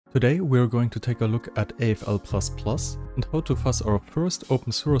Today we're going to take a look at AFL++ and how to fuzz our first open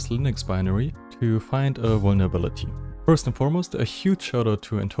source Linux binary to find a vulnerability. First and foremost, a huge shout out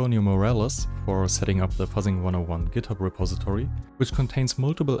to Antonio Morales for setting up the Fuzzing 101 GitHub repository, which contains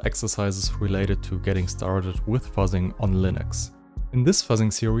multiple exercises related to getting started with fuzzing on Linux. In this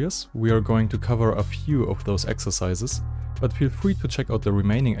fuzzing series, we are going to cover a few of those exercises, but feel free to check out the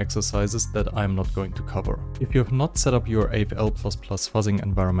remaining exercises that I'm not going to cover. If you have not set up your AFL++ fuzzing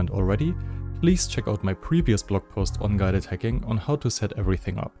environment already, please check out my previous blog post on guided hacking on how to set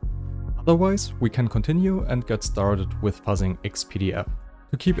everything up. Otherwise, we can continue and get started with fuzzing xpdf.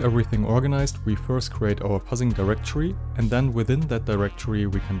 To keep everything organized, we first create our fuzzing directory, and then within that directory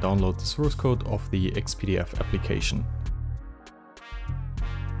we can download the source code of the xpdf application.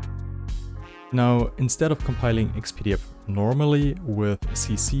 Now, instead of compiling xpdf normally with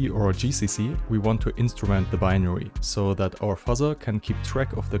cc or gcc, we want to instrument the binary so that our fuzzer can keep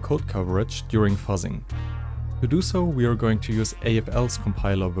track of the code coverage during fuzzing. To do so, we are going to use AFL's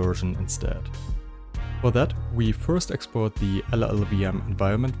compiler version instead. For that, we first export the llvm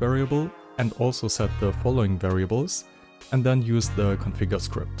environment variable and also set the following variables, and then use the configure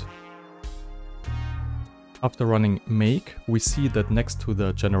script. After running make, we see that next to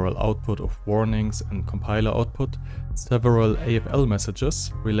the general output of warnings and compiler output, several AFL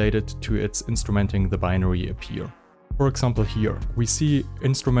messages related to its instrumenting the binary appear. For example here, we see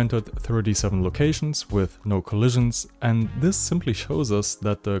instrumented 37 locations with no collisions, and this simply shows us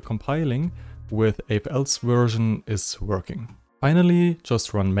that the compiling with AFL's version is working. Finally,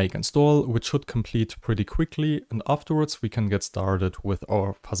 just run make install, which should complete pretty quickly, and afterwards we can get started with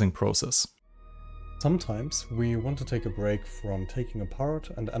our fuzzing process. Sometimes we want to take a break from taking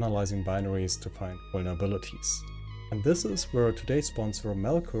apart and analyzing binaries to find vulnerabilities. And this is where today's sponsor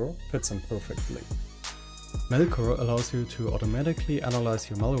Malcore fits in perfectly. Malcore allows you to automatically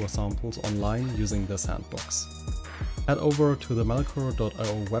analyze your malware samples online using the sandbox. Head over to the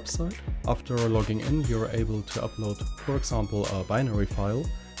malcore.io website. After logging in, you're able to upload, for example, a binary file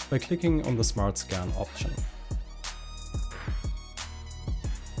by clicking on the Smart Scan option.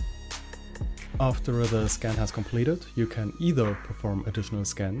 After the scan has completed, you can either perform additional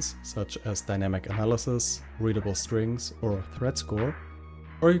scans, such as dynamic analysis, readable strings, or threat score,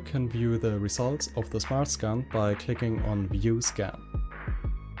 or you can view the results of the Smart Scan by clicking on View Scan.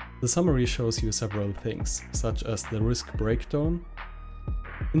 The summary shows you several things, such as the risk breakdown,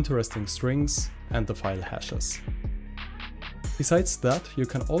 interesting strings, and the file hashes. Besides that, you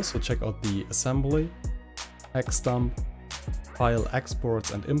can also check out the assembly, hex dump, file exports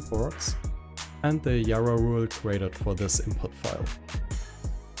and imports, and the Yarrow rule created for this input file.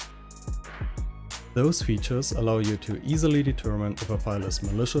 Those features allow you to easily determine if a file is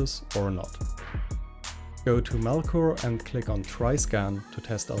malicious or not. Go to Malcore and click on Try Scan to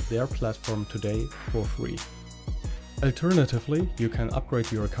test out their platform today for free. Alternatively, you can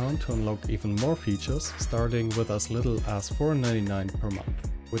upgrade your account to unlock even more features, starting with as little as $4.99 per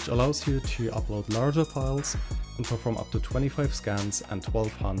month, which allows you to upload larger files and perform up to 25 scans and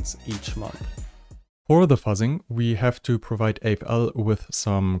 12 hunts each month. For the fuzzing, we have to provide AFL with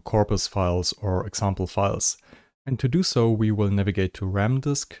some corpus files or example files. And to do so, we will navigate to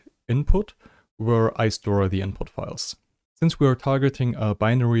ramdisk input, where I store the input files. Since we are targeting a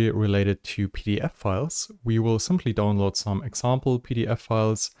binary related to PDF files, we will simply download some example PDF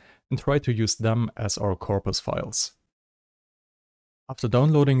files and try to use them as our corpus files. After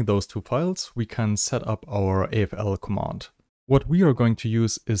downloading those two files, we can set up our AFL command. What we are going to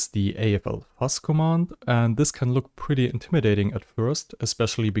use is the AFL Fuzz command, and this can look pretty intimidating at first,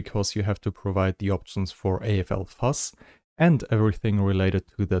 especially because you have to provide the options for AFL Fuzz and everything related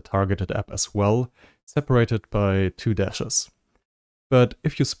to the targeted app as well, separated by 2 dashes. But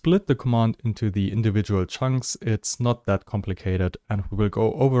if you split the command into the individual chunks, it's not that complicated, and we will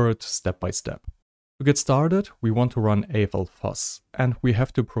go over it step by step. To get started, we want to run AFL Fuzz, and we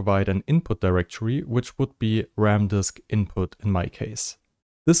have to provide an input directory, which would be ramdisk input in my case.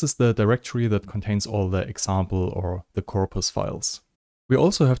 This is the directory that contains all the example or the corpus files. We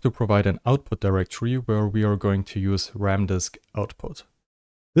also have to provide an output directory where we are going to use ramdisk output.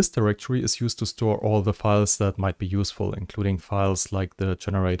 This directory is used to store all the files that might be useful, including files like the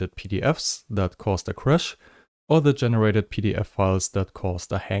generated PDFs that caused a crash, or the generated PDF files that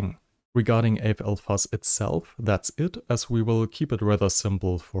caused a hang. Regarding AFL Fuzz itself, that's it, as we will keep it rather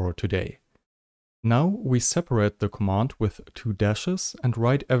simple for today. Now we separate the command with 2 dashes and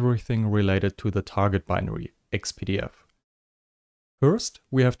write everything related to the target binary, xpdf. First,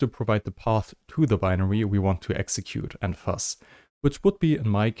 we have to provide the path to the binary we want to execute and fuzz, which would be in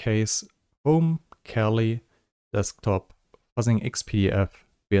my case home, Kali, desktop, fuzzing xpdf,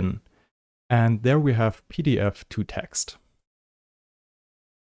 bin. And there we have PDF to text.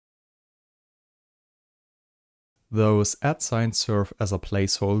 Those @ serve as a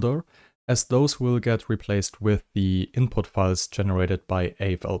placeholder, as those will get replaced with the input files generated by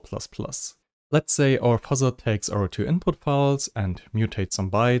AFL++. Let's say our fuzzer takes our two input files and mutates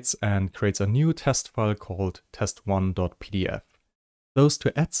some bytes and creates a new test file called test1.pdf. Those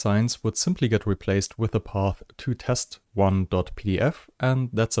two @ would simply get replaced with the path to test1.pdf, and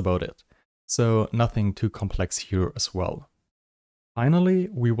that's about it. So nothing too complex here as well. Finally,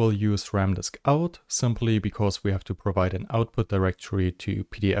 we will use ramdisk out simply because we have to provide an output directory to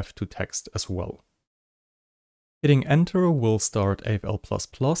PDF to text as well. Hitting enter will start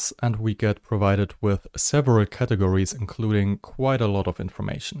AFL++, and we get provided with several categories including quite a lot of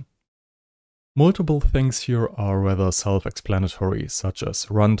information. Multiple things here are rather self-explanatory, such as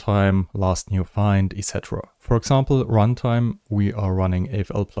runtime, last new find, etc. For example, runtime, we are running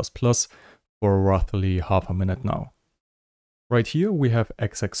AFL++ for roughly half a minute now. Right here we have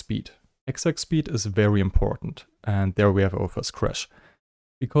exec speed. Exec speed is very important, and there we have our first crash.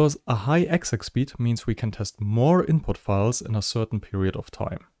 Because a high exec speed means we can test more input files in a certain period of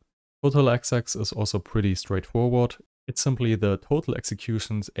time. Total execs is also pretty straightforward. It's simply the total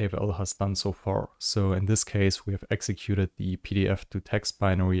executions AFL has done so far. So in this case, we have executed the PDF to text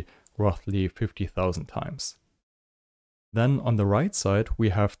binary roughly 50,000 times. Then on the right side, we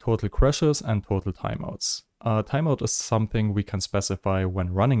have total crashes and total timeouts. A timeout is something we can specify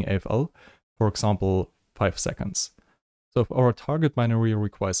when running AFL, for example, 5 seconds. So if our target binary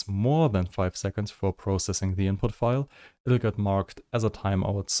requires more than 5 seconds for processing the input file, it'll get marked as a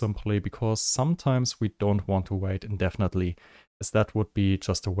timeout simply because sometimes we don't want to wait indefinitely, as that would be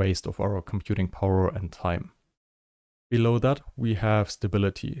just a waste of our computing power and time. Below that, we have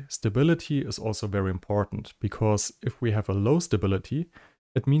stability. Stability is also very important because if we have a low stability,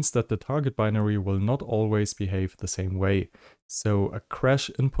 it means that the target binary will not always behave the same way. So a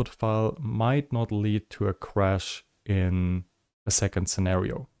crash input file might not lead to a crash in a second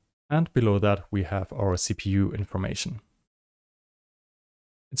scenario. And below that, we have our CPU information.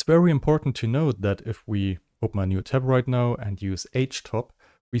 It's very important to note that if we open a new tab right now and use htop,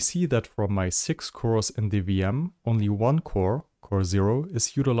 we see that from my 6 cores in the VM, only one core, core 0,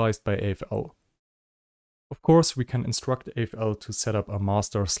 is utilized by AFL. Of course, we can instruct AFL to set up a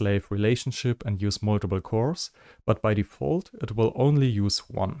master-slave relationship and use multiple cores, but by default, it will only use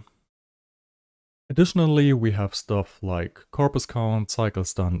one. Additionally, we have stuff like corpus count,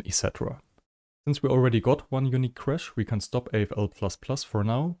 cycles done, etc. Since we already got one unique crash, we can stop AFL++ for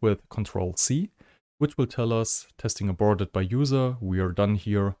now with Ctrl+C, which will tell us, testing aborted by user, we are done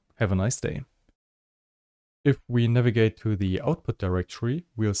here, have a nice day. If we navigate to the output directory,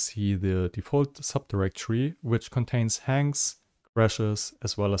 we'll see the default subdirectory, which contains hangs, crashes,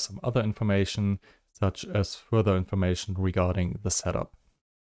 as well as some other information, such as further information regarding the setup.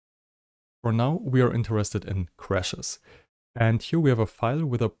 For now, we are interested in crashes. And here we have a file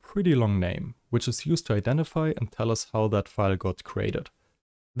with a pretty long name, which is used to identify and tell us how that file got created.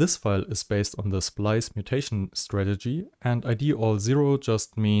 This file is based on the splice mutation strategy, and ID all 0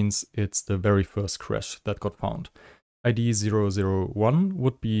 just means it's the very first crash that got found. ID 001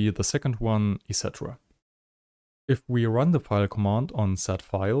 would be the second one, etc. If we run the file command on set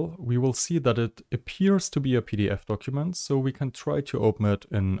file, we will see that it appears to be a PDF document, so we can try to open it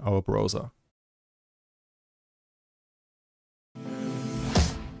in our browser.